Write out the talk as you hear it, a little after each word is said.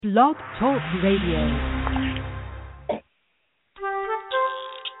Blog Talk Radio.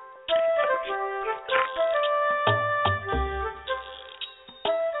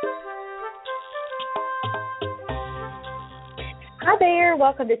 Hi there.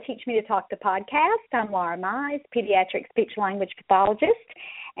 Welcome to Teach Me to Talk, the podcast. I'm Laura Mize, pediatric speech-language pathologist.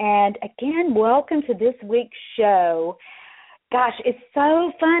 And again, welcome to this week's show. Gosh, it's so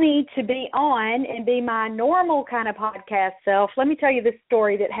funny to be on and be my normal kind of podcast self. Let me tell you this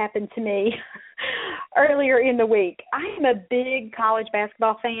story that happened to me earlier in the week. I am a big college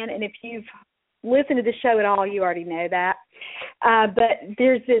basketball fan, and if you've listened to the show at all, you already know that. But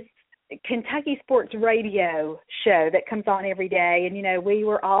there's this Kentucky Sports Radio show that comes on every day, and, you know, we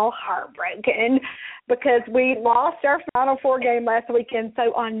were all heartbroken because we lost our Final Four game last weekend.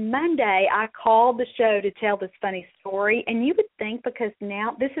 So on Monday, I called the show to tell this funny story, and you would think because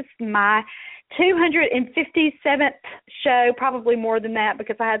now this is my 257th show, probably more than that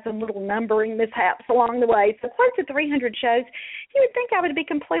because I had some little numbering mishaps along the way. So close to 300 shows, you would think I would be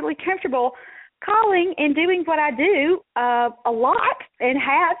completely comfortable calling and doing what I do a lot and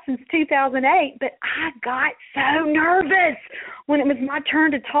have since 2008, but I got so nervous when it was my turn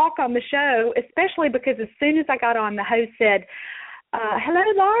to talk on the show, especially because as soon as I got on, the host said, hello,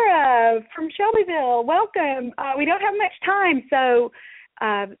 Laura from Shelbyville. Welcome. We don't have much time, so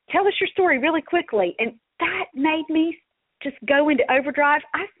tell us your story really quickly. And that made me just go into overdrive.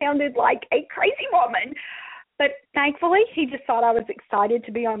 I sounded like a crazy woman. But thankfully, he just thought I was excited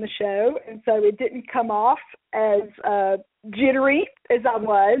to be on the show, and so it didn't come off as jittery as I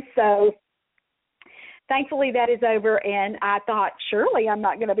was. So thankfully, that is over, and I thought, surely I'm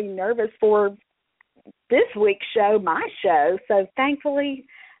not going to be nervous for this week's show, my show. So thankfully,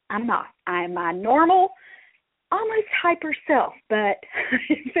 I'm not. I am my normal, almost hyper self, but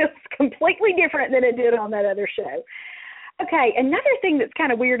it feels completely different than it did on that other show. Okay, another thing that's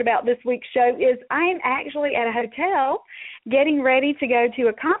kind of weird about this week's show is I am actually at a hotel getting ready to go to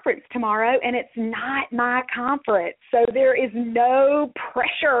a conference tomorrow, and it's not my conference, so there is no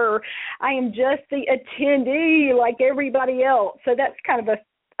pressure. I am just the attendee like everybody else, so that's kind of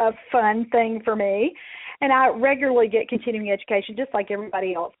a fun thing for me. And I regularly get continuing education just like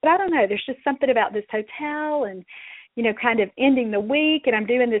everybody else, but I don't know, there's just something about this hotel and you know, kind of ending the week, and I'm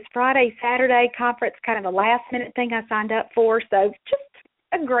doing this Friday, Saturday conference, kind of a last-minute thing I signed up for, so just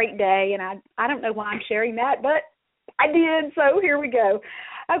a great day, and I don't know why I'm sharing that, but I did, so here we go.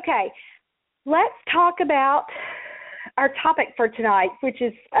 Okay, let's talk about our topic for tonight, which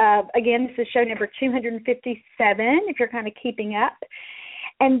is, again, this is show number 257, if you're kind of keeping up.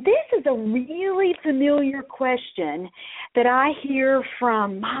 And this is a really familiar question that I hear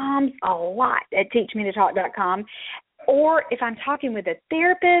from moms a lot at teachmetotalk.com. Or if I'm talking with a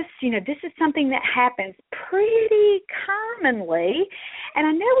therapist, you know, this is something that happens pretty commonly. And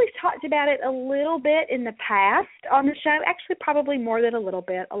I know we've talked about it a little bit in the past on the show, actually probably more than a little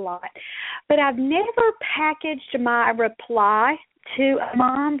bit, a lot. But I've never packaged my reply to a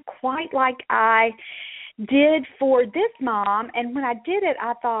mom quite like I did for this mom, and when I did it,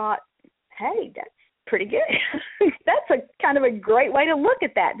 I thought, hey, that's pretty good. That's a kind of a great way to look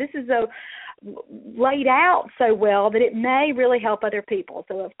at that. This is laid out so well that it may really help other people.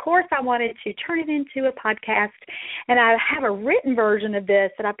 So, of course, I wanted to turn it into a podcast, and I have a written version of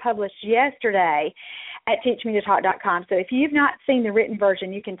this that I published yesterday at teachmetotalk.com. So if you've not seen the written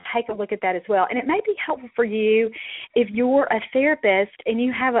version, you can take a look at that as well. And it may be helpful for you if you're a therapist and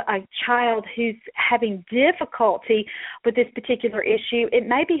you have a child who's having difficulty with this particular issue. It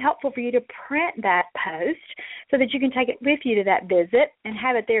may be helpful for you to print that post so that you can take it with you to that visit and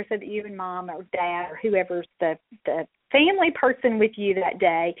have it there so that you and mom or dad or whoever's the family person with you that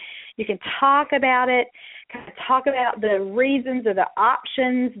day, you can talk about it, kind of talk about the reasons or the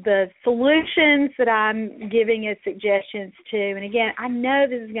options, the solutions that I'm giving as suggestions to. And again, I know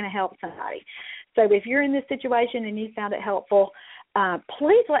this is going to help somebody. So if you're in this situation and you found it helpful,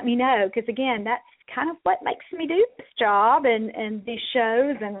 please let me know, because again, that's kind of what makes me do this job and these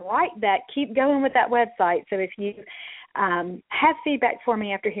shows and write that. Keep going with that website. So if you have feedback for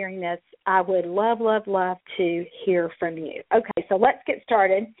me after hearing this, I would love, love, love to hear from you. Okay, so let's get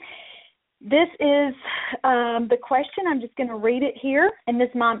started. This is the question. I'm just going to read it here, and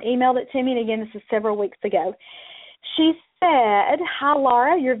this mom emailed it to me, and again, this is several weeks ago. She said, hi,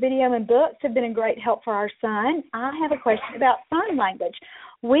 Laura, your video and books have been a great help for our son. I have a question about sign language.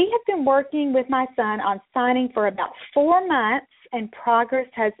 We have been working with my son on signing for about 4 months, and progress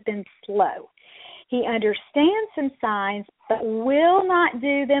has been slow. He understands some signs, but will not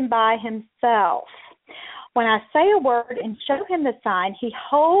do them by himself. When I say a word and show him the sign, he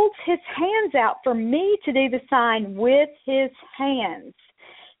holds his hands out for me to do the sign with his hands.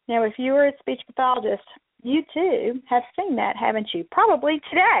 Now, if you were a speech pathologist, you too have seen that, haven't you? Probably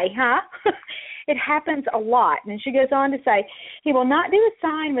today, huh? It happens a lot. And she goes on to say, he will not do a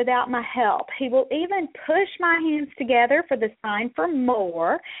sign without my help. He will even push my hands together for the sign for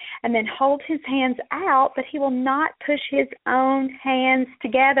more and then hold his hands out, but he will not push his own hands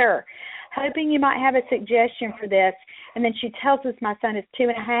together. Hoping you might have a suggestion for this. And then she tells us my son is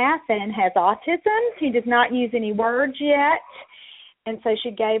 2.5 and has autism. He does not use any words yet. And so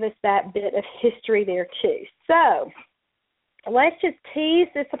she gave us that bit of history there too. So let's just tease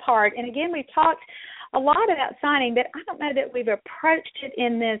this apart. And again, we've talked a lot about signing, but I don't know that we've approached it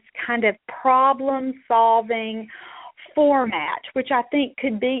in this kind of problem-solving format, which I think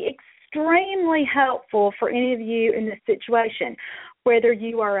could be extremely helpful for any of you in this situation. Whether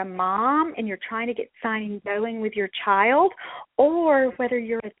you are a mom and you're trying to get signing going with your child, or whether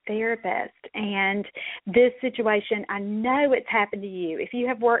you're a therapist and this situation, I know it's happened to you. If you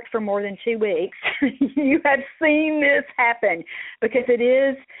have worked for more than 2 weeks, you have seen this happen because it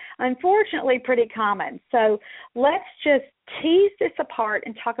is unfortunately pretty common. So let's just tease this apart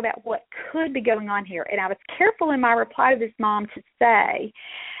and talk about what could be going on here. And I was careful in my reply to this mom to say,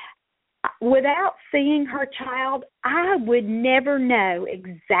 without seeing her child, I would never know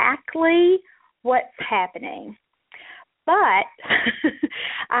exactly what's happening. But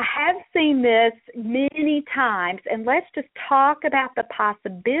I have seen this many times, and let's just talk about the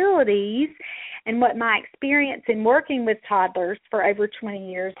possibilities and what my experience in working with toddlers for over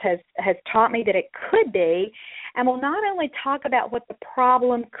 20 years has taught me that it could be. And we'll not only talk about what the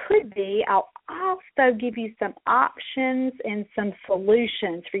problem could be, I'll also give you some options and some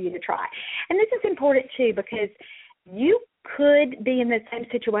solutions for you to try. And this is important too, because you could be in the same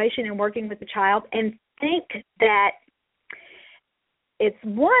situation and working with a child and think that it's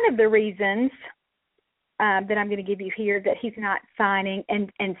one of the reasons that I'm going to give you here that he's not signing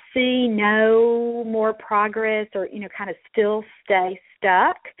and see no more progress or, kind of still stay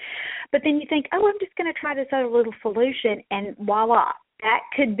stuck. But then you think, I'm just going to try this other little solution, and voila, that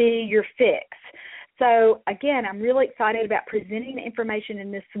could be your fix. So, again, I'm really excited about presenting the information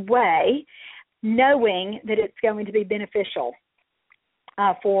in this way, knowing that it's going to be beneficial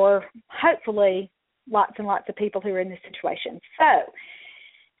for hopefully lots and lots of people who are in this situation. So,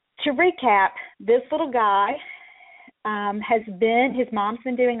 to recap, this little guy his mom's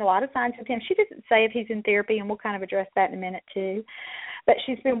been doing a lot of signs with him. She doesn't say if he's in therapy, and we'll kind of address that in a minute too. But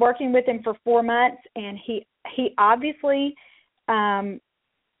she's been working with him for 4 months, and he obviously, mom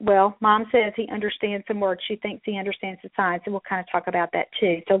says he understands some words. She thinks he understands the signs, and we'll kind of talk about that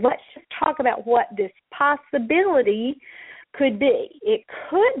too. So let's just talk about what this possibility could be. It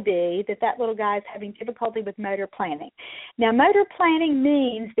could be that little guy is having difficulty with motor planning. Now, motor planning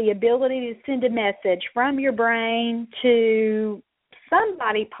means the ability to send a message from your brain to some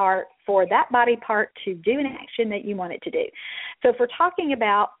body part for that body part to do an action that you want it to do. So if we're talking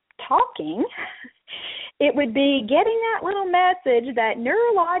about talking, it would be getting that little message, that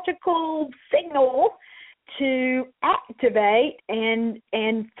neurological signal to activate and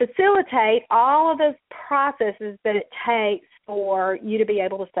facilitate all of those processes that it takes for you to be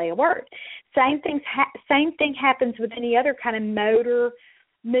able to say a word. Same thing happens with any other kind of motor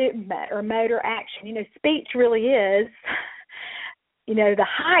movement or motor action. Speech really is, the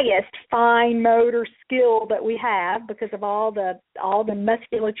highest fine motor skill that we have because of all the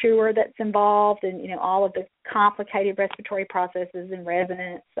musculature that's involved and, all of the complicated respiratory processes and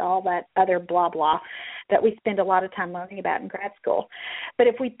resonance, all that other blah, blah that we spend a lot of time learning about in grad school. But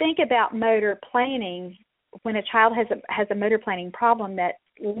if we think about motor planning, when a child has a motor planning problem that's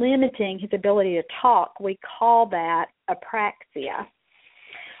limiting his ability to talk, we call that apraxia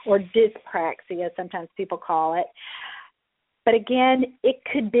or dyspraxia, sometimes people call it. But again, it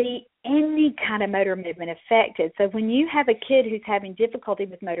could be any kind of motor movement affected. So when you have a kid who's having difficulty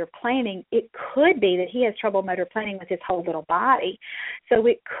with motor planning, it could be that he has trouble motor planning with his whole little body. So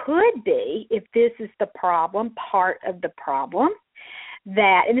it could be, if this is the problem, part of the problem,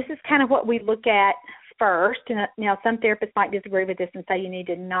 and this is kind of what we look at first. And now some therapists might disagree with this and say you need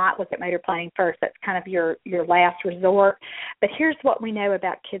to not look at motor planning first. That's kind of your last resort. But here's what we know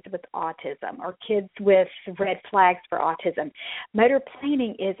about kids with autism or kids with red flags for autism. Motor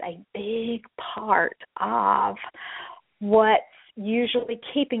planning is a big part of what's usually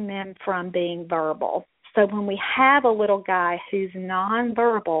keeping them from being verbal. So when we have a little guy who's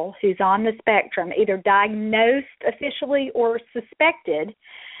nonverbal, who's on the spectrum, either diagnosed officially or suspected,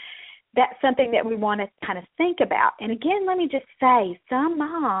 that's something that we want to kind of think about. And again, let me just say, some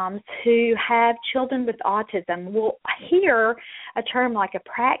moms who have children with autism will hear a term like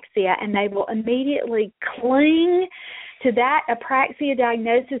apraxia, and they will immediately cling to that apraxia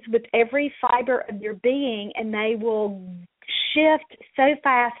diagnosis with every fiber of their being, and they will shift so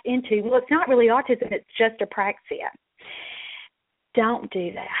fast into, well, it's not really autism, it's just apraxia. Don't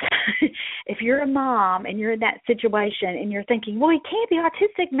do that. If you're a mom and you're in that situation and you're thinking, well, he can't be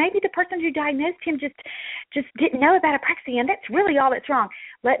autistic, maybe the person who diagnosed him just didn't know about apraxia, and that's really all that's wrong.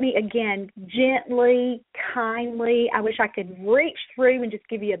 Let me, again, gently, kindly, I wish I could reach through and just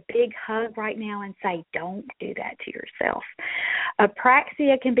give you a big hug right now and say, don't do that to yourself.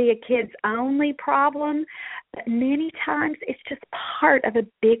 Apraxia can be a kid's only problem, but many times it's just part of a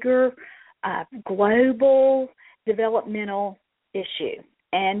bigger global developmental issue.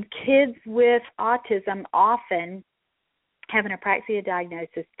 And kids with autism often have an apraxia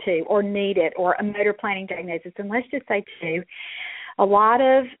diagnosis too, or need it, or a motor planning diagnosis. And let's just say too, a lot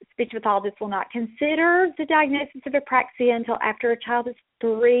of speech pathologists will not consider the diagnosis of apraxia until after a child is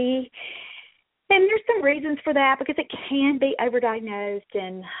 3. And there's some reasons for that, because it can be overdiagnosed,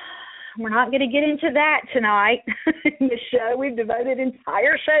 and we're not going to get into that tonight in the show. We've devoted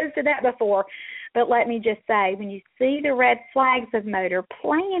entire shows to that before. But let me just say, when you see the red flags of motor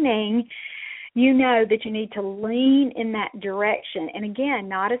planning, you know that you need to lean in that direction. And again,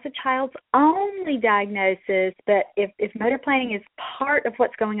 not as a child's only diagnosis, but if motor planning is part of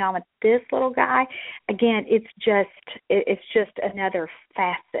what's going on with this little guy, again, it's just another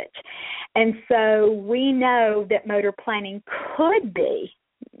facet. And so we know that motor planning could be,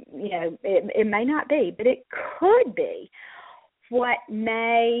 it may not be, but it could be what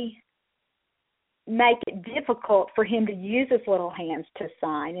may make it difficult for him to use his little hands to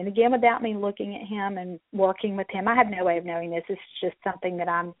sign. And again, without me looking at him and working with him, I have no way of knowing this. It's just something that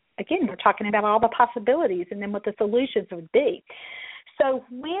we're talking about all the possibilities and then what the solutions would be. So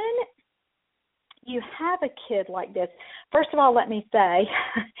when you have a kid like this, first of all, let me say,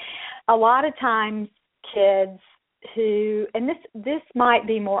 a lot of times kids who, and this might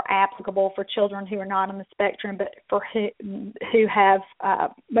be more applicable for children who are not on the spectrum, but for who have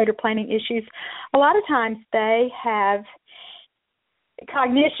motor planning issues, a lot of times they have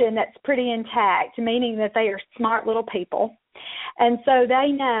cognition that's pretty intact, meaning that they are smart little people. And so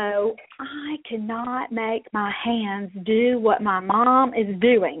they know, I cannot make my hands do what my mom is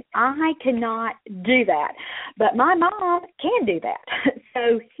doing. I cannot do that. But my mom can do that.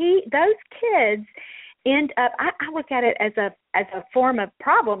 So those kids end up, I look at it as a form of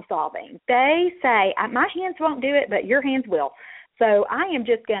problem solving. They say, my hands won't do it, but your hands will. So I am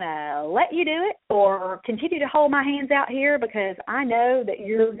just going to let you do it, or continue to hold my hands out here because I know that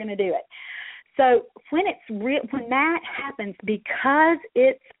you're going to do it. So when that happens, because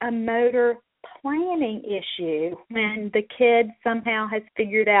it's a motor planning issue, when the kid somehow has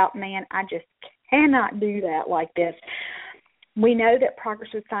figured out, man, I just cannot do that like this, we know that progress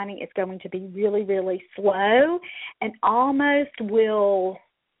with signing is going to be really, really slow and almost will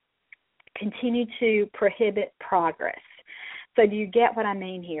continue to prohibit progress. So do you get what I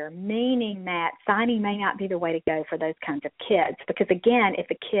mean here? Meaning that signing may not be the way to go for those kinds of kids. Because, again, if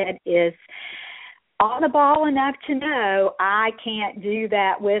a kid is on the ball enough to know I can't do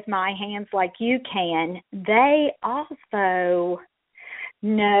that with my hands like you can, they also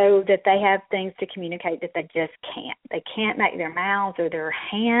know that they have things to communicate that they just can't. They can't make their mouths or their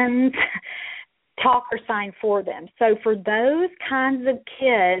hands talk or sign for them. So for those kinds of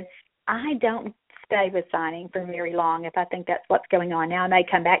kids, I don't stay with signing for very long if I think that's what's going on. Now, I may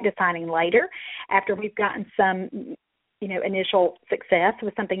come back to signing later after we've gotten some, initial success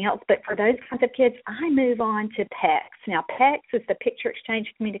with something else. But for those kinds of kids, I move on to PECS. Now, PECS is the Picture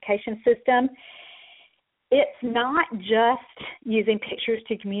Exchange Communication System. It's not just using pictures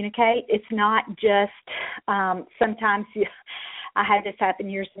to communicate. It's not just sometimes I had this happen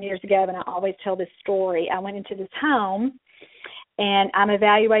years and years ago, and I always tell this story. I went into this home, and I'm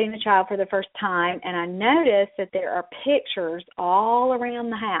evaluating the child for the first time, and I noticed that there are pictures all around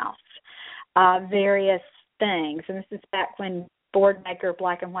the house of various things. And this is back when Boardmaker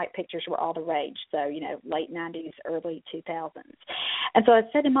black and white pictures were all the rage, so, late 90s, early 2000s. And so I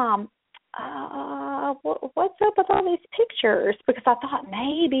said to Mom, what's up with all these pictures? Because I thought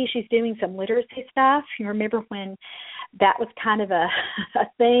maybe she's doing some literacy stuff. You remember when that was kind of a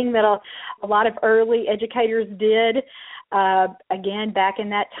thing that a lot of early educators did, again, back in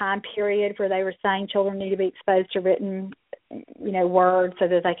that time period where they were saying children need to be exposed to written, words so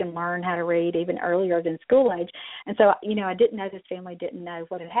that they can learn how to read even earlier than school age. And so, I didn't know this family didn't know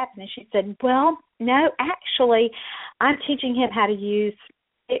what had happened. And she said, well, no, actually, I'm teaching him how to use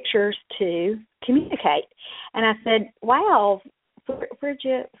pictures to communicate. And I said, wow, where'd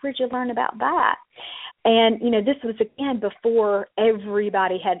you learn about that? And, this was, again, before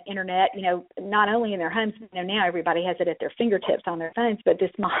everybody had internet, not only in their homes, now everybody has it at their fingertips on their phones, but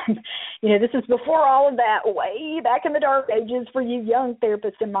this mom, this is before all of that, way back in the dark ages for you young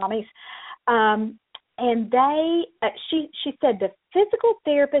therapists and mommies. And she said, the physical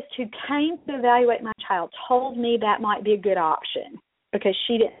therapist who came to evaluate my child told me that might be a good option because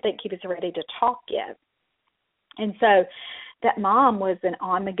she didn't think he was ready to talk yet. And so that mom was an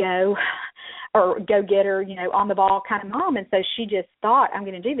on-the-go or go-getter, on-the-ball kind of mom. And so she just thought, I'm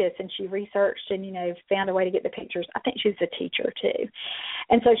going to do this. And she researched and, found a way to get the pictures. I think she was a teacher, too.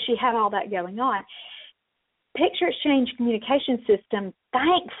 And so she had all that going on. Picture exchange communication system,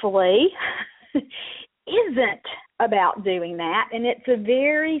 thankfully, isn't about doing that. And it's a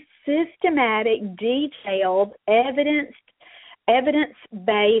very systematic, detailed,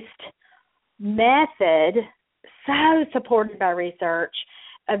 evidence-based method, so supported by research,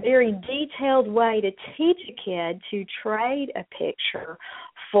 a very detailed way to teach a kid to trade a picture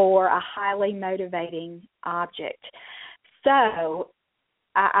for a highly motivating object. So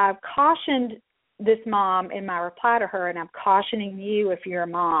I've cautioned this mom in my reply to her, and I'm cautioning you if you're a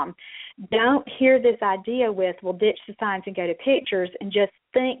mom, don't hear this idea with, well, ditch the signs and go to pictures, and just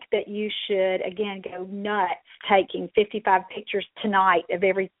think that you should, again, go nuts taking 55 pictures tonight of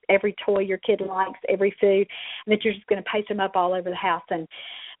every toy your kid likes, every food, and that you're just going to paste them up all over the house, and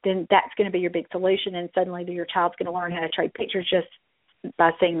then that's going to be your big solution, and suddenly your child's going to learn how to trade pictures just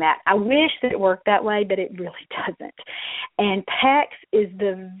by seeing that. I wish that it worked that way, but it really doesn't. And PECS is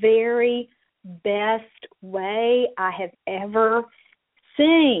the very best way I have ever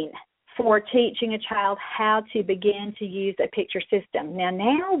seen for teaching a child how to begin to use a picture system.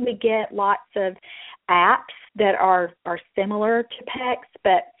 Now we get lots of apps that are similar to PECS,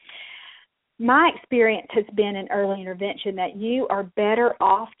 but my experience has been in early intervention that you are better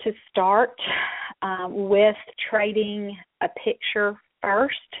off to start with trading a picture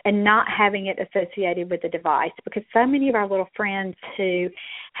first and not having it associated with the device, because so many of our little friends who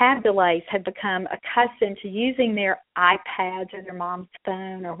have delays have become accustomed to using their iPads or their mom's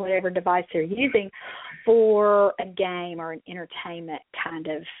phone or whatever device they're using for a game or an entertainment kind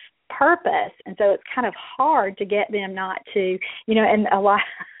of purpose. And so it's kind of hard to get them not to, and a lot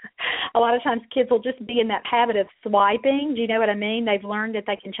of times kids will just be in that habit of swiping. Do you know what I mean? They've learned that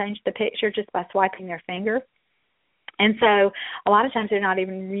they can change the picture just by swiping their finger. And so a lot of times they're not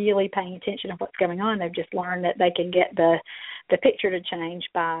even really paying attention to what's going on. They've just learned that they can get the picture to change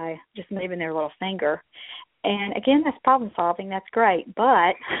by just moving their little finger. And again, that's problem solving. That's great.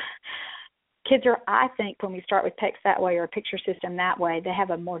 But kids are, I think, when we start with PECS that way or a picture system that way, they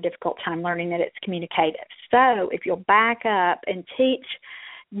have a more difficult time learning that it's communicative. So if you'll back up and teach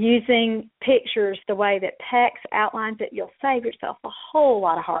using pictures the way that PECS outlines it, you'll save yourself a whole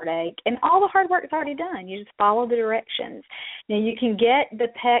lot of heartache. And all the hard work is already done. You just follow the directions. Now, you can get the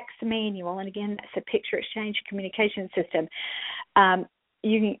PECS manual, and again, that's a picture exchange communication system.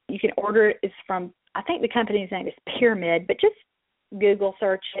 You can order it. It's from, I think the company's name is Pyramid, but just Google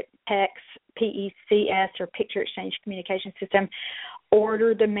search it, PECS, P-E-C-S, or Picture Exchange Communication System.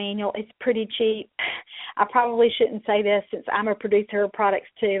 Order the manual. It's pretty cheap. I probably shouldn't say this since I'm a producer of products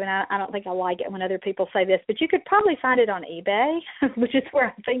too, and I don't think I like it when other people say this, but you could probably find it on eBay, which is where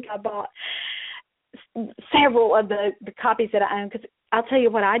I think I bought several of the copies that I own, because I'll tell you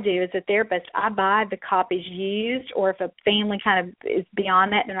what I do as a therapist. I buy the copies used, or if a family kind of is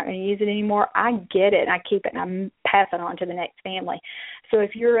beyond that, they're not going to use it anymore, I get it and I keep it and I pass it on to the next family. So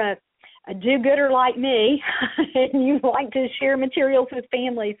if you're a do-gooder like me and you like to share materials with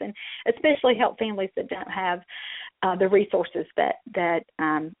families, and especially help families that don't have the resources that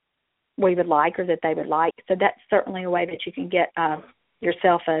we would like or that they would like, so that's certainly a way that you can get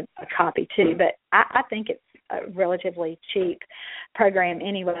yourself a copy too. But I think it's a relatively cheap program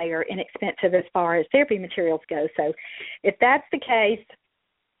anyway, or inexpensive as far as therapy materials go. So if that's the case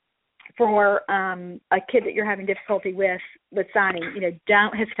for a kid that you're having difficulty with signing,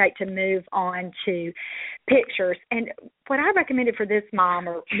 don't hesitate to move on to pictures. And what I recommended for this mom,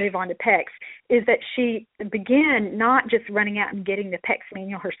 or move on to PECS, is that she begin not just running out and getting the PECS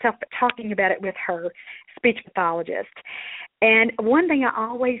manual herself, but talking about it with her speech pathologist. And one thing I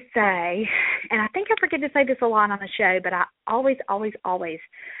always say, and I think I forget to say this a lot on the show, but I always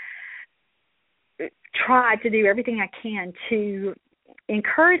try to do everything I can to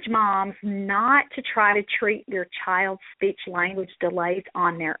encourage moms not to try to treat their child's speech language delays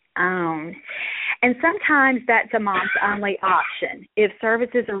on their own. And sometimes that's a mom's only option. If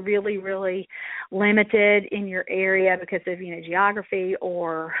services are really, really limited in your area because of, geography,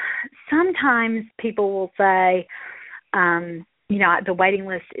 or sometimes people will say, the waiting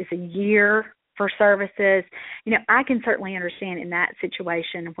list is a year for services. I can certainly understand in that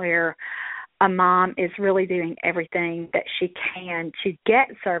situation where a mom is really doing everything that she can to get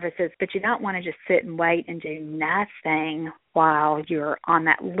services, but you don't want to just sit and wait and do nothing while you're on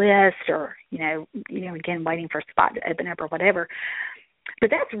that list, or, again, waiting for a spot to open up or whatever. But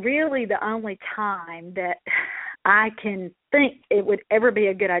that's really the only time that I can think it would ever be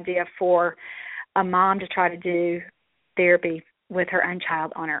a good idea for a mom to try to do therapy with her own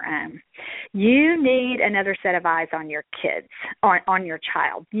child on her own. You need another set of eyes on your kids, on your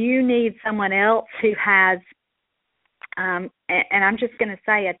child. You need someone else who has, and I'm just going to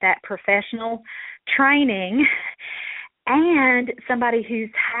say it, that professional training, and somebody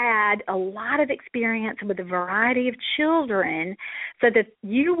who's had a lot of experience with a variety of children, so that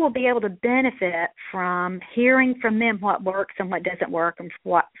you will be able to benefit from hearing from them what works and what doesn't work, and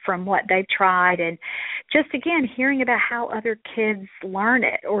from what they've tried, and just, again, hearing about how other kids learn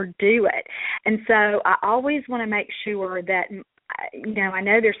it or do it. And so I always want to make sure that, I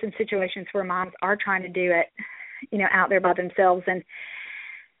know there's some situations where moms are trying to do it, out there by themselves,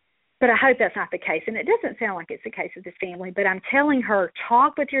 but I hope that's not the case. And it doesn't sound like it's the case with this family, but I'm telling her,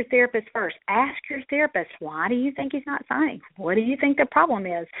 talk with your therapist first. Ask your therapist, why do you think he's not signing? What do you think the problem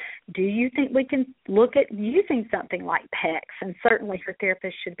is? Do you think we can look at using something like PECS? And certainly her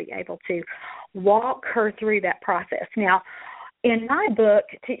therapist should be able to walk her through that process. Now, in my book,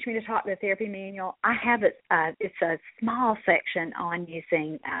 Teach Me to Talk, the Therapy Manual, I have it's a small section on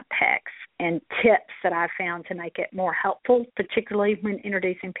using PECS and tips that I've found to make it more helpful, particularly when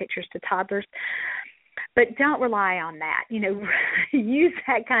introducing pictures to toddlers. But don't rely on that. Use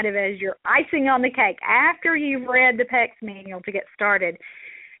that kind of as your icing on the cake. After you've read the PECS manual to get started,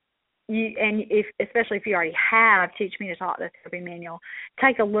 especially if you already have Teach Me to Talk, the Therapy Manual,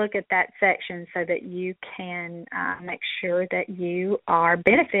 take a look at that section so that you can make sure that you are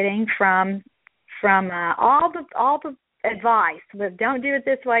benefiting from all the advice. With don't do it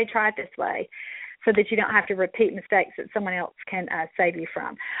this way, try it this way, so that you don't have to repeat mistakes that someone else can save you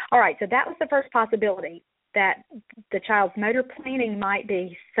from. All right, so that was the first possibility, that the child's motor planning might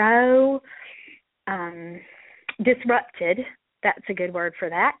be so disrupted, that's a good word for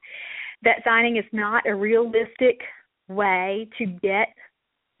that, that signing is not a realistic way to get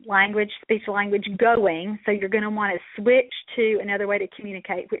speech language going. So you're going to want to switch to another way to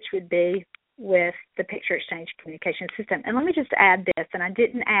communicate, which would be with the picture exchange communication system. And let me just add this, and I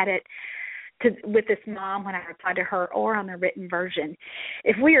didn't add it with this mom when I replied to her or on the written version.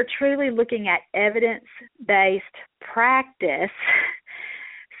 If we are truly looking at evidence-based practice,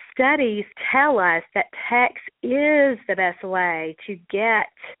 studies tell us that text is the best way to get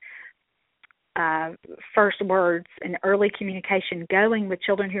first words and early communication going with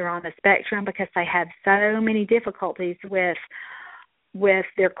children who are on the spectrum, because they have so many difficulties with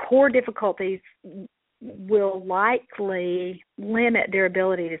their core difficulties will likely limit their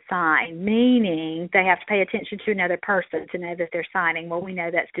ability to sign, meaning they have to pay attention to another person to know that they're signing. Well, we know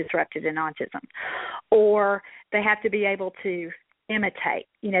that's disrupted in autism. Or they have to be able to imitate,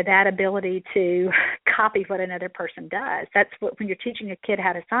 that ability to copy what another person does. That's what, when you're teaching a kid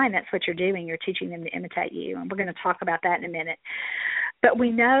how to sign, that's what you're doing. You're teaching them to imitate you. And we're going to talk about that in a minute. But we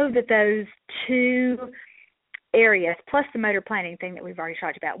know that those two areas, plus the motor planning thing that we've already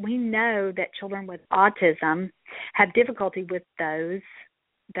talked about, we know that children with autism have difficulty with those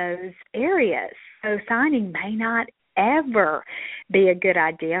areas. So signing may not ever be a good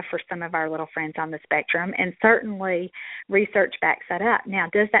idea for some of our little friends on the spectrum, and certainly research backs that up. Now,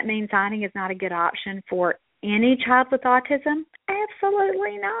 does that mean signing is not a good option for any child with autism?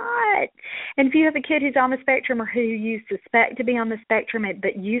 Absolutely not. And if you have a kid who's on the spectrum, or who you suspect to be on the spectrum,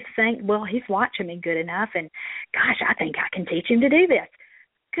 but you think, well, he's watching me good enough, and gosh, I think I can teach him to do this,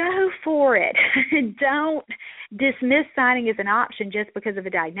 go for it. Don't dismiss signing as an option just because of a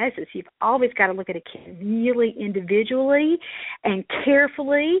diagnosis. You've always got to look at a kid really individually and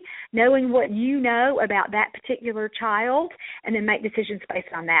carefully, knowing what you know about that particular child, and then make decisions based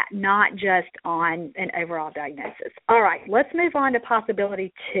on that, not just on an overall diagnosis. All right, let's move on to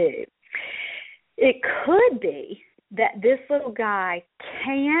possibility 2. It could be that this little guy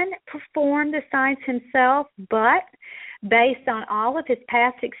can perform the signs himself, but based on all of his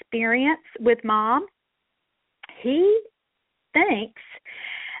past experience with mom, he thinks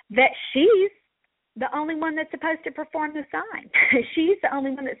that she's the only one that's supposed to perform the sign. She's the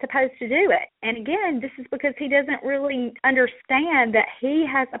only one that's supposed to do it. And again, this is because he doesn't really understand that he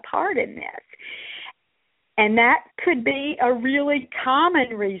has a part in this. And that could be a really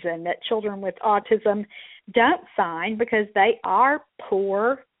common reason that children with autism don't sign, because they are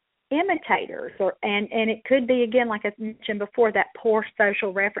poor imitators, and it could be, again, like I mentioned before, that poor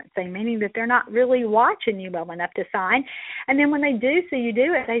social referencing, meaning that they're not really watching you well enough to sign. And then when they do see you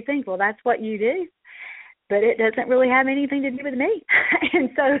do it, they think, well, that's what you do, but it doesn't really have anything to do with me. And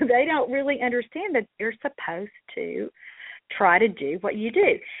so they don't really understand that they're supposed to try to do what you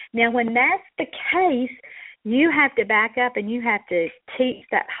do. Now, when that's the case, you have to back up and you have to teach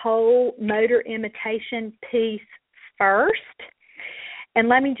that whole motor imitation piece first. And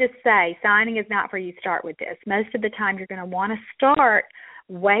let me just say, signing is not where you start with this. Most of the time you're going to want to start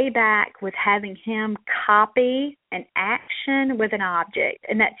way back with having him copy an action with an object.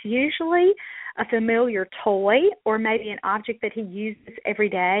 And that's usually a familiar toy or maybe an object that he uses every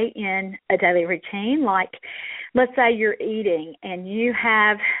day in a daily routine. Like, let's say you're eating and you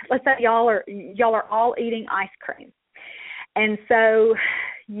have, let's say y'all are all eating ice cream. And so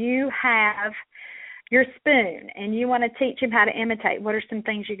you have your spoon and you want to teach him how to imitate. What are some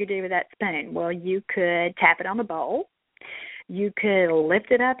things you could do with that spoon? Well, you could tap it on the bowl. You could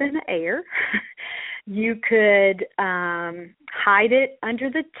lift it up in the air. You could hide it under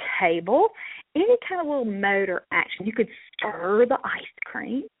the table. Any kind of little motor action. You could stir the ice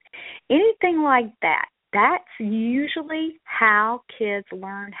cream. Anything like that. That's usually how kids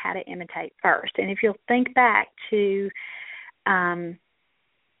learn how to imitate first. And if you'll think back to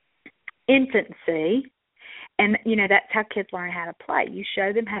infancy, and, you know, that's how kids learn how to play. You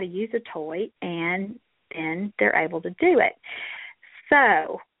show them how to use a toy, and then they're able to do it.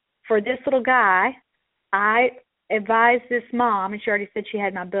 So for this little guy, I advised this mom, and she already said she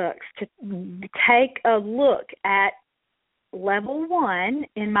had my books, to take a look at level 1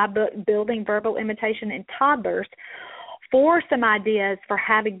 in my book, Building Verbal Imitation in Toddlers, for some ideas for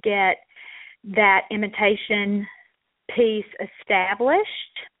how to get that imitation piece established.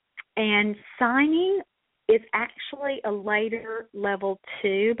 And signing is actually a later level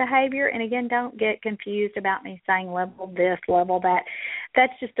 2 behavior. And again, don't get confused about me saying level this, level that.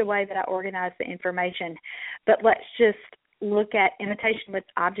 That's just the way that I organize the information. But let's just look at imitation with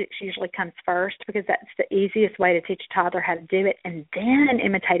objects usually comes first, because that's the easiest way to teach a toddler how to do it. And then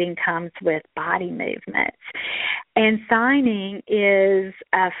imitating comes with body movements. And signing is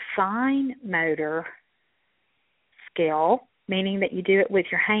a fine motor skill, meaning that you do it with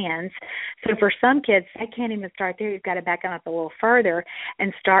your hands. So for some kids, they can't even start there. You've got to back them up a little further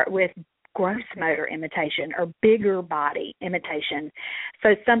and start with gross motor imitation or bigger body imitation. So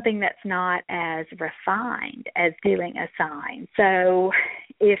something that's not as refined as doing a sign. So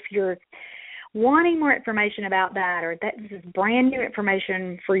if you're wanting more information about that, or that this is brand new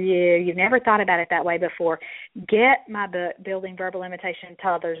information for you, you've never thought about it that way before, get my book, Building Verbal Imitation in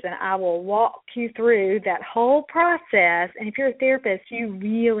Toddlers, and I will walk you through that whole process. And if you're a therapist, you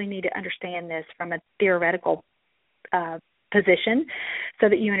really need to understand this from a theoretical position so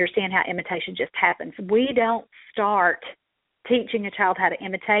that you understand how imitation just happens. We don't start teaching a child how to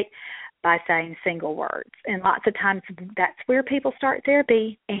imitate by saying single words. And lots of times that's where people start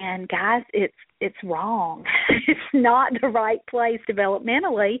therapy. And guys, it's wrong. It's not the right place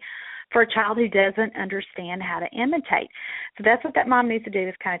developmentally for a child who doesn't understand how to imitate. So that's what that mom needs to do,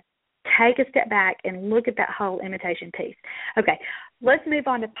 is kind of take a step back and look at that whole imitation piece. Okay, let's move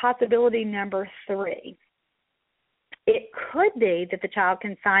on to possibility number 3. It could be that the child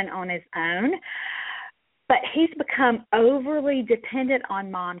can sign on his own, but he's become overly dependent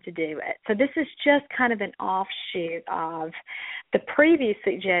on mom to do it. So this is just kind of an offshoot of the previous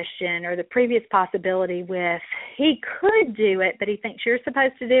suggestion or the previous possibility with he could do it, but he thinks you're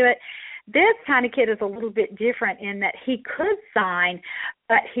supposed to do it. This kind of kid is a little bit different in that he could sign,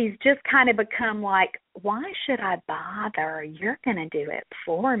 but he's just kind of become like, why should I bother? You're going to do it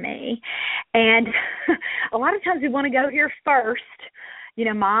for me. And a lot of times we want to go here first. You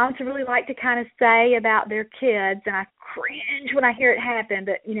know, moms really like to kind of say about their kids, and I cringe when I hear it happen,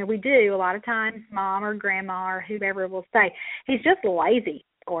 but, you know, we do. A lot of times mom or grandma or whoever will say, he's just lazy,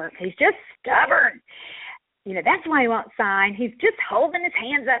 or he's just stubborn. You know, that's why he won't sign. He's just holding his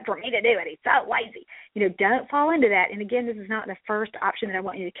hands up for me to do it. He's so lazy. You know, don't fall into that. And again, this is not the first option that I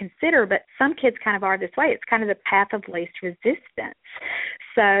want you to consider, but some kids kind of are this way. It's kind of the path of least resistance.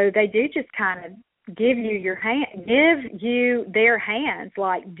 So they do just kind of give you their hands,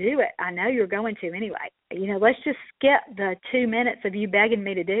 like, do it. I know you're going to anyway. You know, let's just skip the 2 minutes of you begging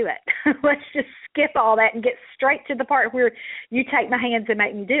me to do it. Let's just skip all that and get straight to the part where you take my hands and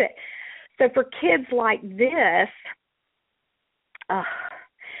make me do it. So for kids like this,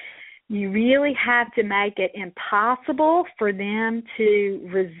 you really have to make it impossible for them to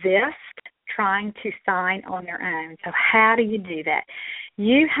resist trying to sign on their own. So how do you do that?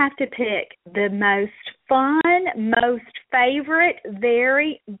 You have to pick the most fun, most favorite,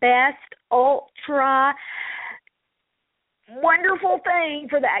 very best, ultra wonderful thing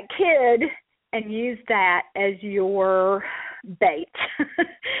for that kid and use that as your bait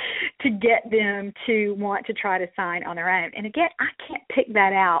to get them to want to try to sign on their own. And again, I can't pick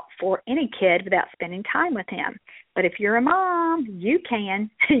that out for any kid without spending time with him. But if you're a mom, you can.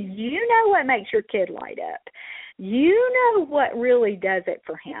 You know what makes your kid light up. You know what really does it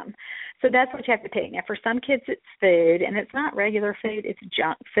for him. So that's what you have to pick. Now, for some kids, it's food, and it's not regular food. It's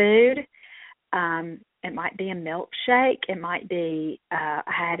junk food. It might be a milkshake. It might be, I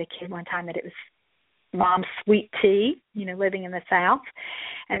had a kid one time that it was mom's sweet tea, living in the South,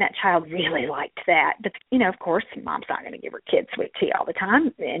 and that child really liked that. But, of course, mom's not going to give her kid sweet tea all the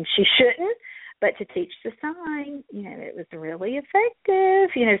time, and she shouldn't. But to teach the sign, it was really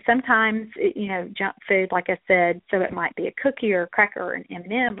effective. Sometimes, junk food, like I said, so it might be a cookie or a cracker or an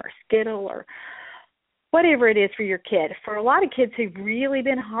M&M or a Skittle or whatever it is for your kid. For a lot of kids who've really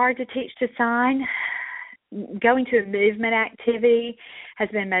been hard to teach to sign, going to a movement activity has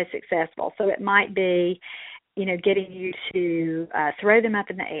been most successful. So it might be, getting you to throw them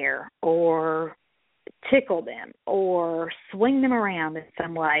up in the air or tickle them or swing them around in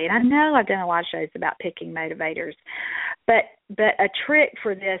some way. And I know I've done a lot of shows about picking motivators, but a trick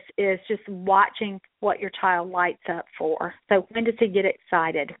for this is just watching what your child lights up for. So when does he get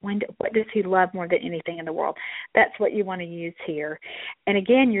excited? What does he love more than anything in the world? That's what you want to use here. And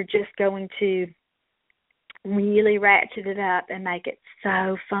again, you're just going to really ratchet it up and make it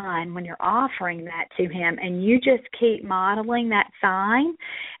so fun when you're offering that to him, and you just keep modeling that sign.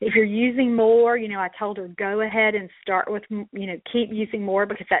 If you're using more, I told her go ahead and start with, keep using more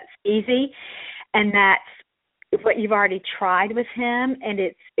because that's easy, and that's what you've already tried with him, and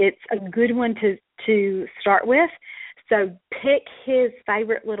it's a good one to start with. So pick his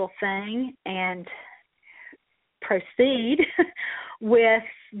favorite little thing and proceed with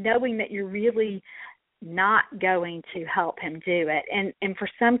knowing that you're really not going to help him do it. And for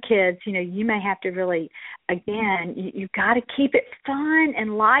some kids, you may have to really, again, you've got to keep it fun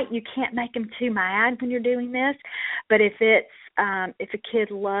and light. You can't make them too mad when you're doing this. But if it's, if a kid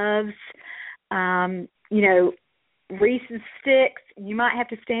loves, Reese's Sticks, you might have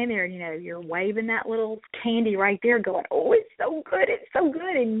to stand there and, you're waving that little candy right there going, oh, it's so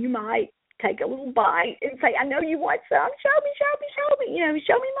good, and you might take a little bite and say, I know you want some, show me,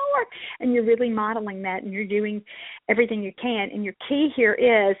 show me more. And you're really modeling that, and you're doing everything you can. And your key here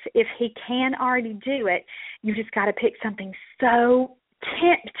is, if he can already do it, you just got to pick something so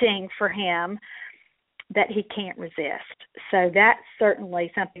tempting for him that he can't resist. So that's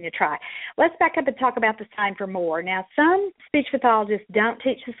certainly something to try. Let's back up and talk about the sign for more. Now, some speech pathologists don't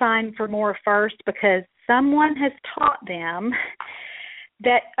teach the sign for more first because someone has taught them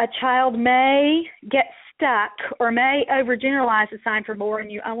that a child may get stuck or may overgeneralize the sign for more,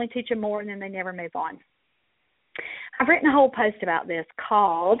 and you only teach them more and then they never move on. I've written a whole post about this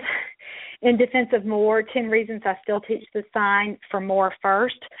called In Defense of More, 10 Reasons I Still Teach the Sign for More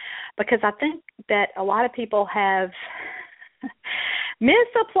First, because I think that a lot of people have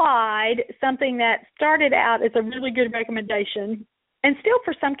misapplied something that started out as a really good recommendation. And still,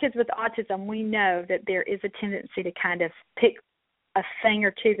 for some kids with autism, we know that there is a tendency to kind of pick a thing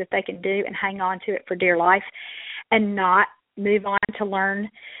or two that they can do and hang on to it for dear life and not move on to learn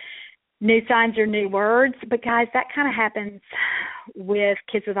new signs or new words. But guys, that kind of happens with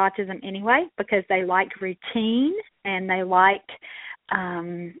kids with autism anyway, because they like routine and they like,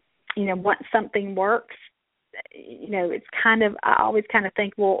 once something works, it's kind of, I always kind of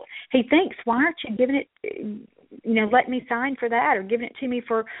think, well, he thinks, why aren't you giving it, let me sign for that, or giving it to me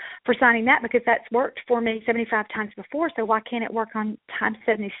for signing that, because that's worked for me 75 times before, so why can't it work on time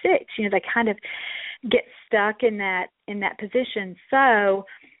 76? They kind of get stuck in that position. So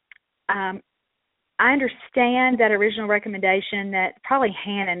I understand that original recommendation that probably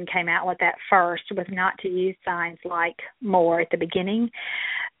Hannon came out with that first, was not to use signs like more at the beginning.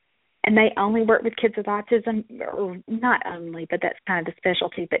 And they only work with kids with autism, or not only, but that's kind of the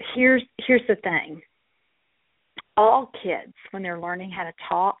specialty. But here's the thing. All kids, when they're learning how to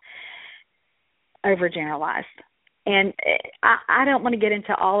talk, overgeneralize. And I don't want to get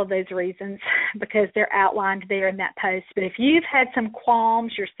into all of those reasons because they're outlined there in that post. But if you've had some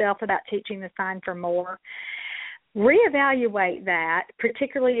qualms yourself about teaching the sign for more, reevaluate that,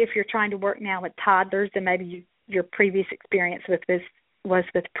 particularly if you're trying to work now with toddlers and maybe your previous experience with was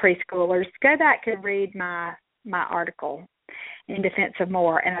with preschoolers. Go back and read my article in defense of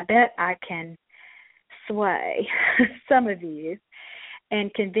Moore, and I bet I can sway some of you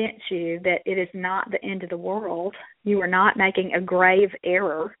and convince you that it is not the end of the world. You are not making a grave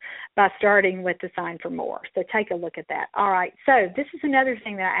error by starting with the sign for Moore. So take a look at that. All right. So this is another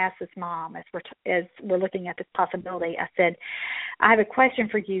thing that I asked this mom as we're looking at this possibility. I said, I have a question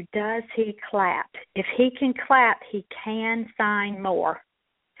for you. Does he clap? If he can clap, he can sign Moore.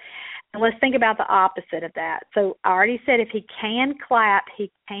 And let's think about the opposite of that. So I already said if he can clap, he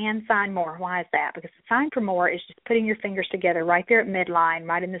can sign Moore. Why is that? Because the sign for Moore is just putting your fingers together right there at midline,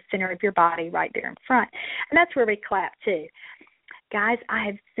 right in the center of your body, right there in front. And that's where we clap too. Guys, I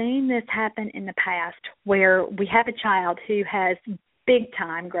have seen this happen in the past where we have a child who has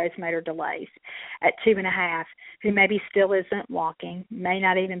big-time gross motor delays at 2.5, who maybe still isn't walking, may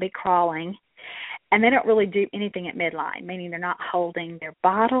not even be crawling, and they don't really do anything at midline, meaning they're not holding their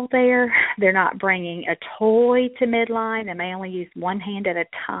bottle there. They're not bringing a toy to midline. They may only use one hand at a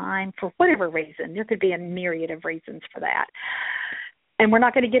time for whatever reason. There could be a myriad of reasons for that. And we're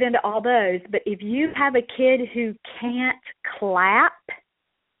not going to get into all those, but if you have a kid who can't clap,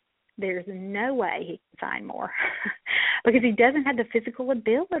 there's no way he can sign Moore because he doesn't have the physical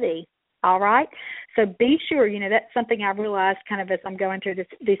ability. All right? So be sure, that's something I realized kind of as I'm going through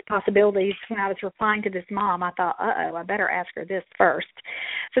these possibilities. When I was replying to this mom, I thought, I better ask her this first.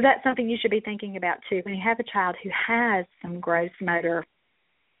 So that's something you should be thinking about, too. When you have a child who has some gross motor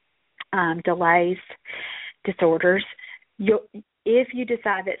delays, disorders, if you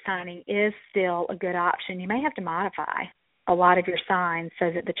decide that signing is still a good option, you may have to modify a lot of your signs so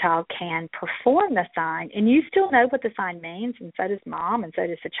that the child can perform the sign. And you still know what the sign means, and so does mom, and so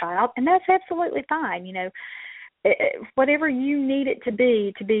does the child, and that's absolutely fine. Whatever you need it to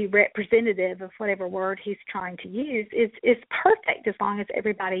be representative of whatever word he's trying to use is perfect as long as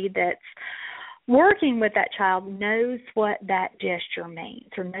everybody that's working with that child knows what that gesture means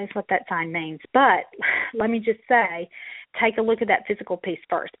or knows what that sign means. But let me just say, take a look at that physical piece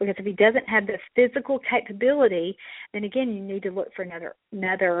first, because if he doesn't have the physical capability, then again you need to look for another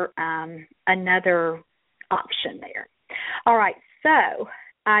option there. All right, so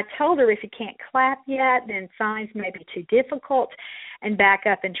I told her if he can't clap yet, then signs may be too difficult, and back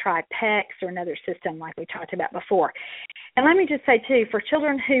up and try PECS or another system like we talked about before. And let me just say, too, for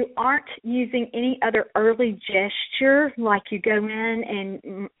children who aren't using any other early gesture, like you go in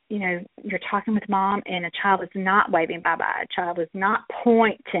and, you're talking with mom and a child is not waving bye-bye, a child is not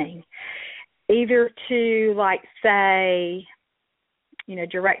pointing, either to, like, say,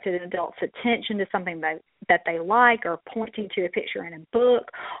 direct an adult's attention to something that they like, or pointing to a picture in a book,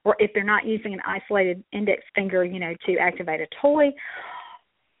 or if they're not using an isolated index finger, to activate a toy,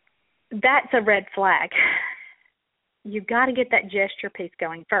 that's a red flag. You've got to get that gesture piece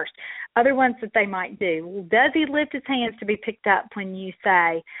going first. Other ones that they might do, well, does he lift his hands to be picked up when you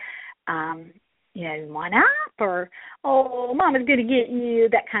say, one up, or, oh, Mama's going to get you,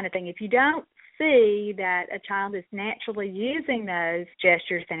 that kind of thing. If you don't see that a child is naturally using those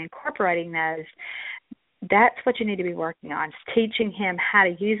gestures and incorporating those, that's what you need to be working on, is teaching him how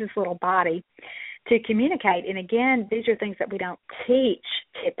to use his little body to communicate. And again, these are things that we don't teach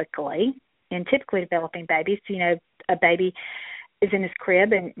typically in typically developing babies. A baby is in his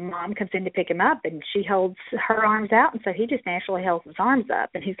crib and mom comes in to pick him up and she holds her arms out, and so he just naturally holds his arms up,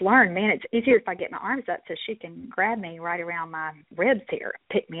 and he's learned, man, it's easier if I get my arms up so she can grab me right around my ribs here,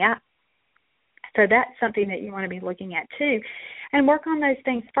 pick me up. So that's something that you want to be looking at too, and work on those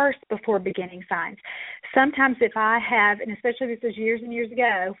things first before beginning signs. Sometimes if I have, and especially this was years and years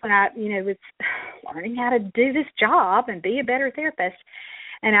ago when I, was learning how to do this job and be a better therapist,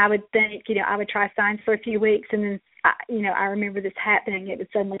 and I would think, I would try signs for a few weeks, and then, I remember this happening. It would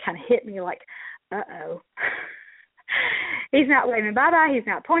suddenly kind of hit me like, uh-oh. He's not waving bye-bye. He's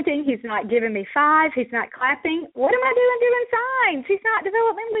not pointing. He's not giving me five. He's not clapping. What am I doing signs? He's not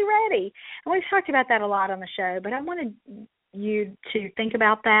developmentally ready. And we've talked about that a lot on the show, but I wanted you to think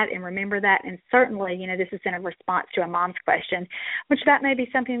about that and remember that. And certainly, this is in a response to a mom's question, which that may be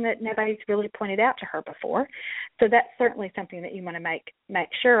something that nobody's really pointed out to her before. So that's certainly something that you want to make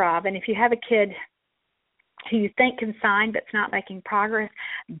sure of. And if you have a kid who you think can sign but's not making progress,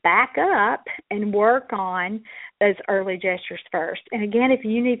 back up and work on those early gestures first. And again, if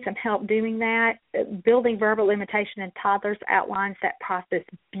you need some help doing that, Building Verbal Imitation in Toddlers outlines that process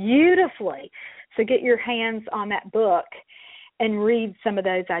beautifully. So get your hands on that book and read some of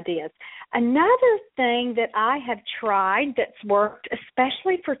those ideas. Another thing that I have tried that's worked,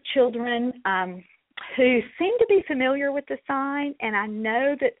 especially for children who seem to be familiar with the sign, and I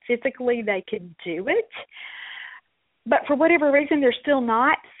know that physically they could do it, but for whatever reason, they're still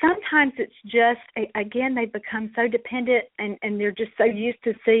not. Sometimes it's just, again, they've become so dependent and they're just so used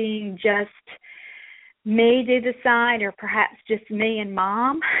to seeing just me do the sign or perhaps just me and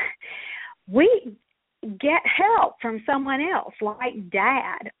mom. We get help from someone else like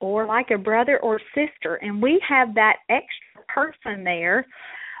dad or like a brother or sister, and we have that extra person there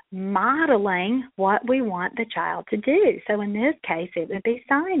modeling what we want the child to do. So in this case, it would be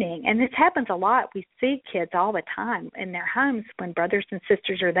signing. And this happens a lot. We see kids all the time in their homes when brothers and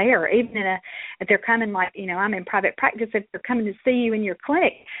sisters are there, even if they're coming, like, I'm in private practice, if they're coming to see you in your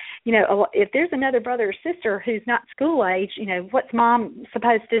clinic, if there's another brother or sister who's not school age, what's mom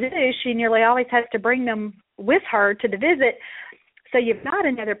supposed to do? She nearly always has to bring them with her to the visit. So you've got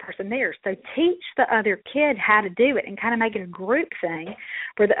another person there. So teach the other kid how to do it and kind of make it a group thing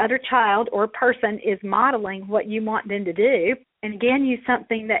where the other child or person is modeling what you want them to do. And again, use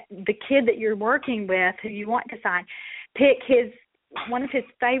something that the kid that you're working with who you want to sign, pick one of his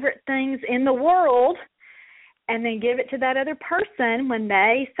favorite things in the world and then give it to that other person when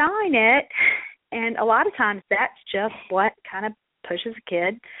they sign it. And a lot of times that's just what kind of pushes a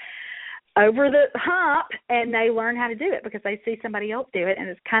kid over the hump, and they learn how to do it because they see somebody else do it, and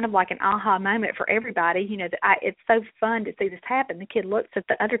it's kind of like an aha moment for everybody. It's so fun to see this happen. The kid looks at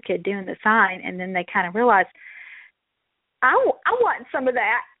the other kid doing the sign, and then they kind of realize, I want some of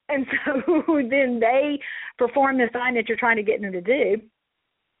that. And so then they perform the sign that you're trying to get them to do,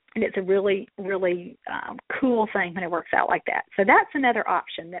 and it's a really, really cool thing when it works out like that. So that's another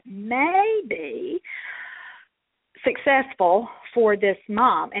option that may be successful for this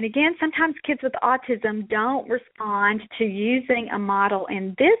mom. And again, sometimes kids with autism don't respond to using a model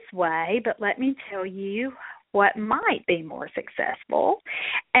in this way, but let me tell you what might be more successful.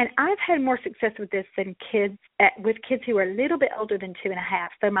 And I've had more success with this than with kids who are a little bit older than 2.5.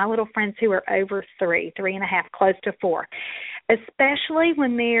 So my little friends who are over 3.5, close to 4. Especially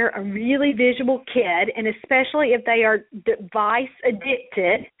when they're a really visual kid, and especially if they are device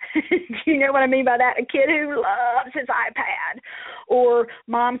addicted. Do you know what I mean by that? A kid who loves his iPad or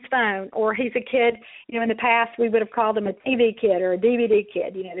mom's phone, or he's a kid, in the past we would have called them a TV kid or a DVD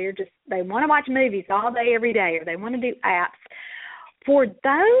kid. They want to watch movies all day, every day, or they want to do apps. For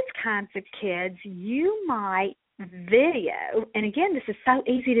those kinds of kids, you might video, and again, this is so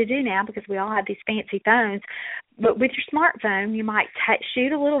easy to do now because we all have these fancy phones, but with your smartphone, you might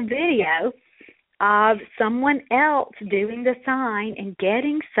shoot a little video of someone else doing the sign and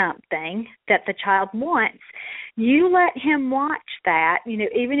getting something that the child wants. You let him watch that,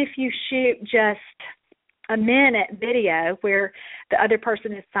 even if you shoot just a minute video where the other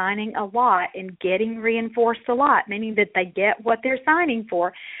person is signing a lot and getting reinforced a lot, meaning that they get what they're signing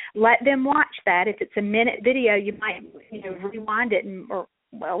for. Let them watch that. If it's a minute video, you might, rewind it,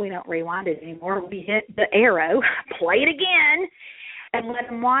 we don't rewind it anymore. We hit the arrow, play it again, and let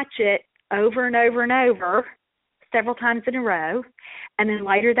them watch it over and over and over several times in a row, and then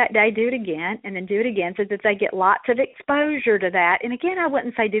later that day do it again, and then do it again so that they get lots of exposure to that. And again, I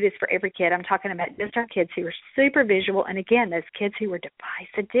wouldn't say do this for every kid. I'm talking about just our kids who are super visual, and again, those kids who are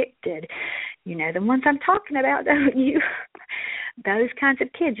device addicted. The ones I'm talking about, don't you? Those kinds of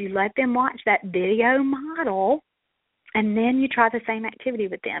kids, you let them watch that video model, and then you try the same activity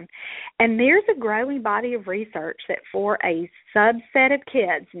with them. And there's a growing body of research that for a subset of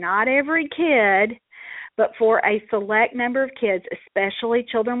kids, not every kid, but for a select number of kids, especially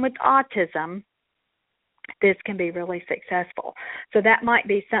children with autism, this can be really successful. So that might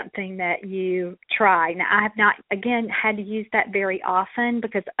be something that you try. Now, I have not, again, had to use that very often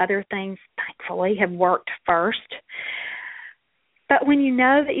because other things, thankfully, have worked first. But when you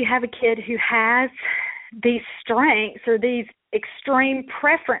know that you have a kid who has these strengths or these extreme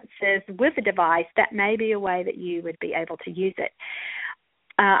preferences with a device, that may be a way that you would be able to use it.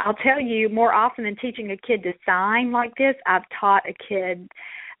 I'll tell you, more often than teaching a kid to sign like this, I've taught kids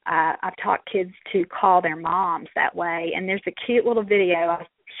to call their moms that way. And there's a cute little video. I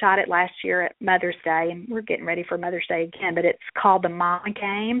shot it last year at Mother's Day, and we're getting ready for Mother's Day again, but it's called the Mama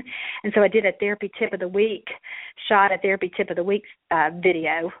Game. And so I did a Therapy Tip of the Week, shot a Therapy Tip of the Week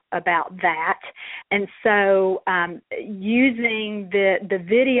video about that. And so using the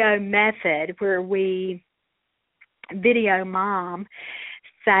video method where we video mom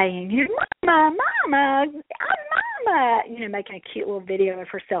saying, Mama, I'm Mama, making a cute little video of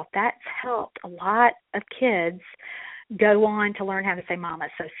herself. That's helped a lot of kids go on to learn how to say Mama.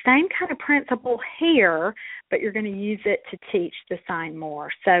 So same kind of principle here, but you're going to use it to teach the sign more.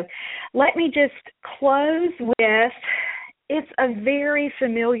 So let me just close with, it's a very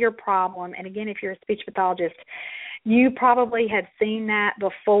familiar problem. And again, if you're a speech pathologist, you probably have seen that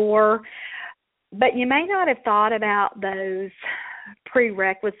before. But you may not have thought about those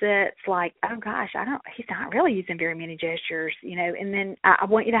prerequisites like, oh gosh, he's not really using very many gestures, and then I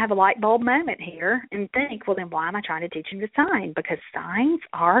want you to have a light bulb moment here and think, well, then why am I trying to teach him to sign? Because signs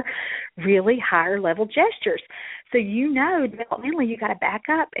are really higher level gestures. So developmentally you got to back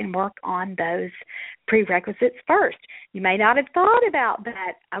up and work on those prerequisites first. You may not have thought about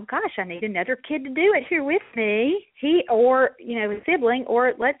that. Oh gosh, I need another kid to do it here with me, a sibling,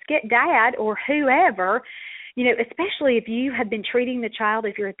 or let's get dad or whoever. Especially if you have been treating the child,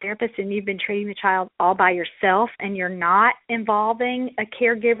 if you're a therapist and you've been treating the child all by yourself and you're not involving a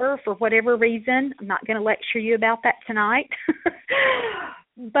caregiver for whatever reason. I'm not going to lecture you about that tonight.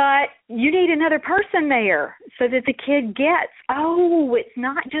 But you need another person there so that the kid gets, it's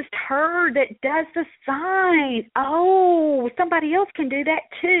not just her that does the sign. Oh, somebody else can do that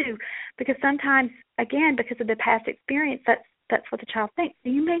too. Because sometimes, again, because of the past experience, that's what the child thinks.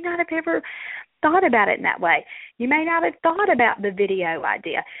 You may not have ever thought about it in that way. You may not have thought about the video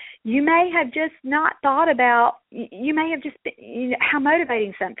idea. You may have just not thought about, you may have just been, how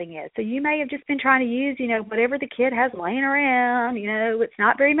motivating something is. So you may have just been trying to use, whatever the kid has laying around, it's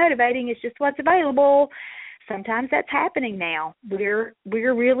not very motivating. It's just what's available. Sometimes that's happening now. We're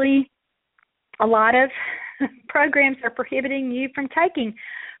really, a lot of programs are prohibiting you from taking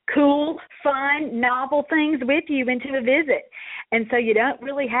cool, fun, novel things with you into a visit. And so you don't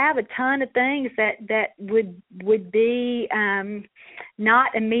really have a ton of things that would be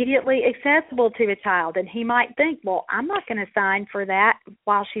not immediately accessible to a child. And he might think, well, I'm not going to sign for that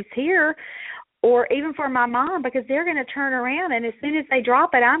while she's here, or even for my mom, because they're going to turn around and as soon as they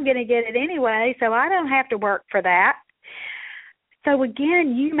drop it, I'm going to get it anyway, so I don't have to work for that. So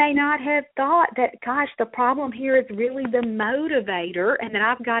again, you may not have thought that, gosh, the problem here is really the motivator and that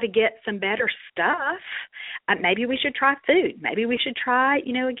I've got to get some better stuff. Maybe we should try food. Maybe we should try,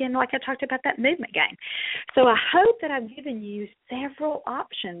 again, like I talked about that movement game. So I hope that I've given you several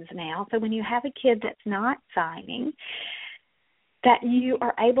options now. So when you have a kid that's not signing, that you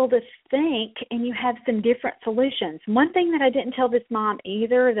are able to think and you have some different solutions. One thing that I didn't tell this mom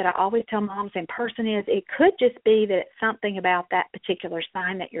either, that I always tell moms in person, is it could just be that it's something about that particular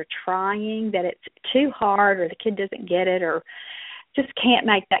sign that you're trying, that it's too hard or the kid doesn't get it or just can't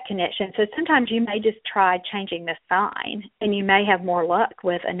make that connection. So sometimes you may just try changing the sign and you may have more luck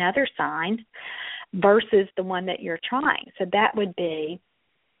with another sign versus the one that you're trying. So that would be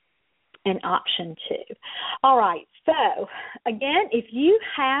an option too. All right. So, again, if you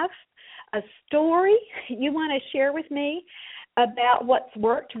have a story you want to share with me about what's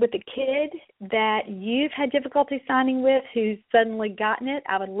worked with a kid that you've had difficulty signing with who's suddenly gotten it,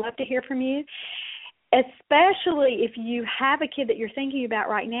 I would love to hear from you, especially if you have a kid that you're thinking about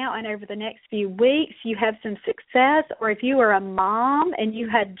right now and over the next few weeks you have some success, or if you are a mom and you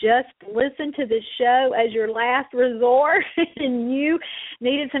had just listened to this show as your last resort and you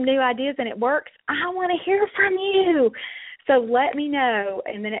needed some new ideas and it works, I want to hear from you. So let me know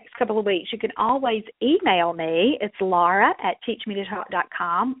in the next couple of weeks. You can always email me. It's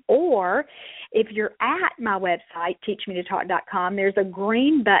Laura@teachmetotalk.com, or if you're at my website, teachmetotalk.com, there's a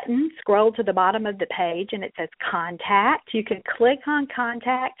green button. Scroll to the bottom of the page, and it says Contact. You can click on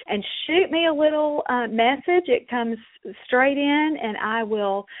Contact and shoot me a little message. It comes straight in, and I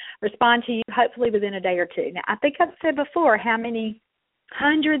will respond to you hopefully within a day or two. Now, I think I've said before how many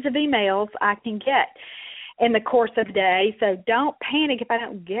hundreds of emails I can get in the course of the day, so don't panic if I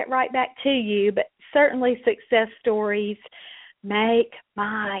don't get right back to you, but certainly success stories make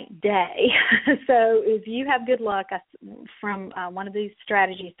my day. So if you have good luck from one of these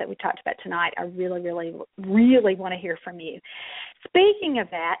strategies that we talked about tonight, I really, really, really want to hear from you. Speaking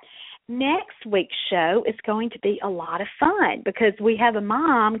of that, next week's show is going to be a lot of fun because we have a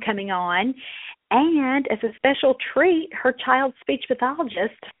mom coming on, and as a special treat, her child's speech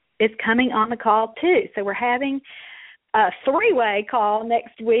pathologist is coming on the call too. So we're having a three-way call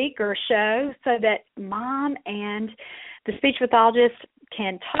next week or show so that mom and the speech pathologist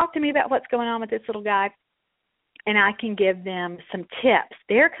can talk to me about what's going on with this little guy, and I can give them some tips.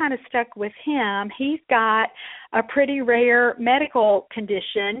 They're kind of stuck with him. He's got a pretty rare medical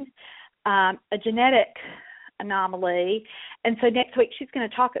condition, a genetic anomaly, and so next week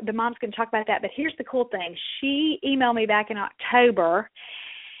the mom's going to talk about that. But here's the cool thing. She emailed me back in October,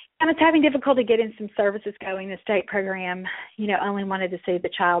 and it's having difficulty getting some services going. The state program, only wanted to see the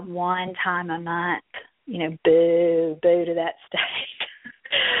child one time a month. Boo to that state.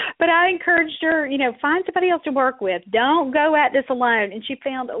 But I encouraged her, find somebody else to work with. Don't go at this alone. And she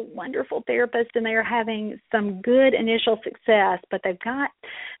found a wonderful therapist, and they are having some good initial success, but they've got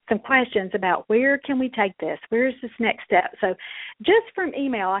some questions about where can we take this? Where's this next step? So just from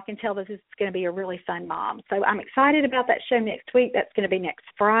email, I can tell this is going to be a really fun mom. So I'm excited about that show next week. That's going to be next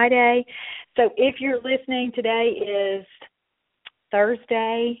Friday. So if you're listening, today is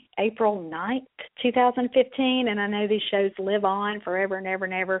Thursday, April 9th, 2015, and I know these shows live on forever and ever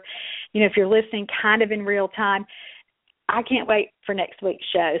and ever. If you're listening kind of in real time, I can't wait for next week's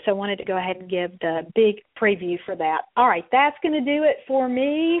show, so I wanted to go ahead and give the big preview for that. All right, that's going to do it for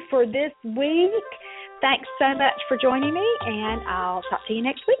me for this week. Thanks so much for joining me, and I'll talk to you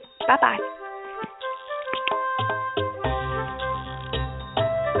next week. Bye-bye.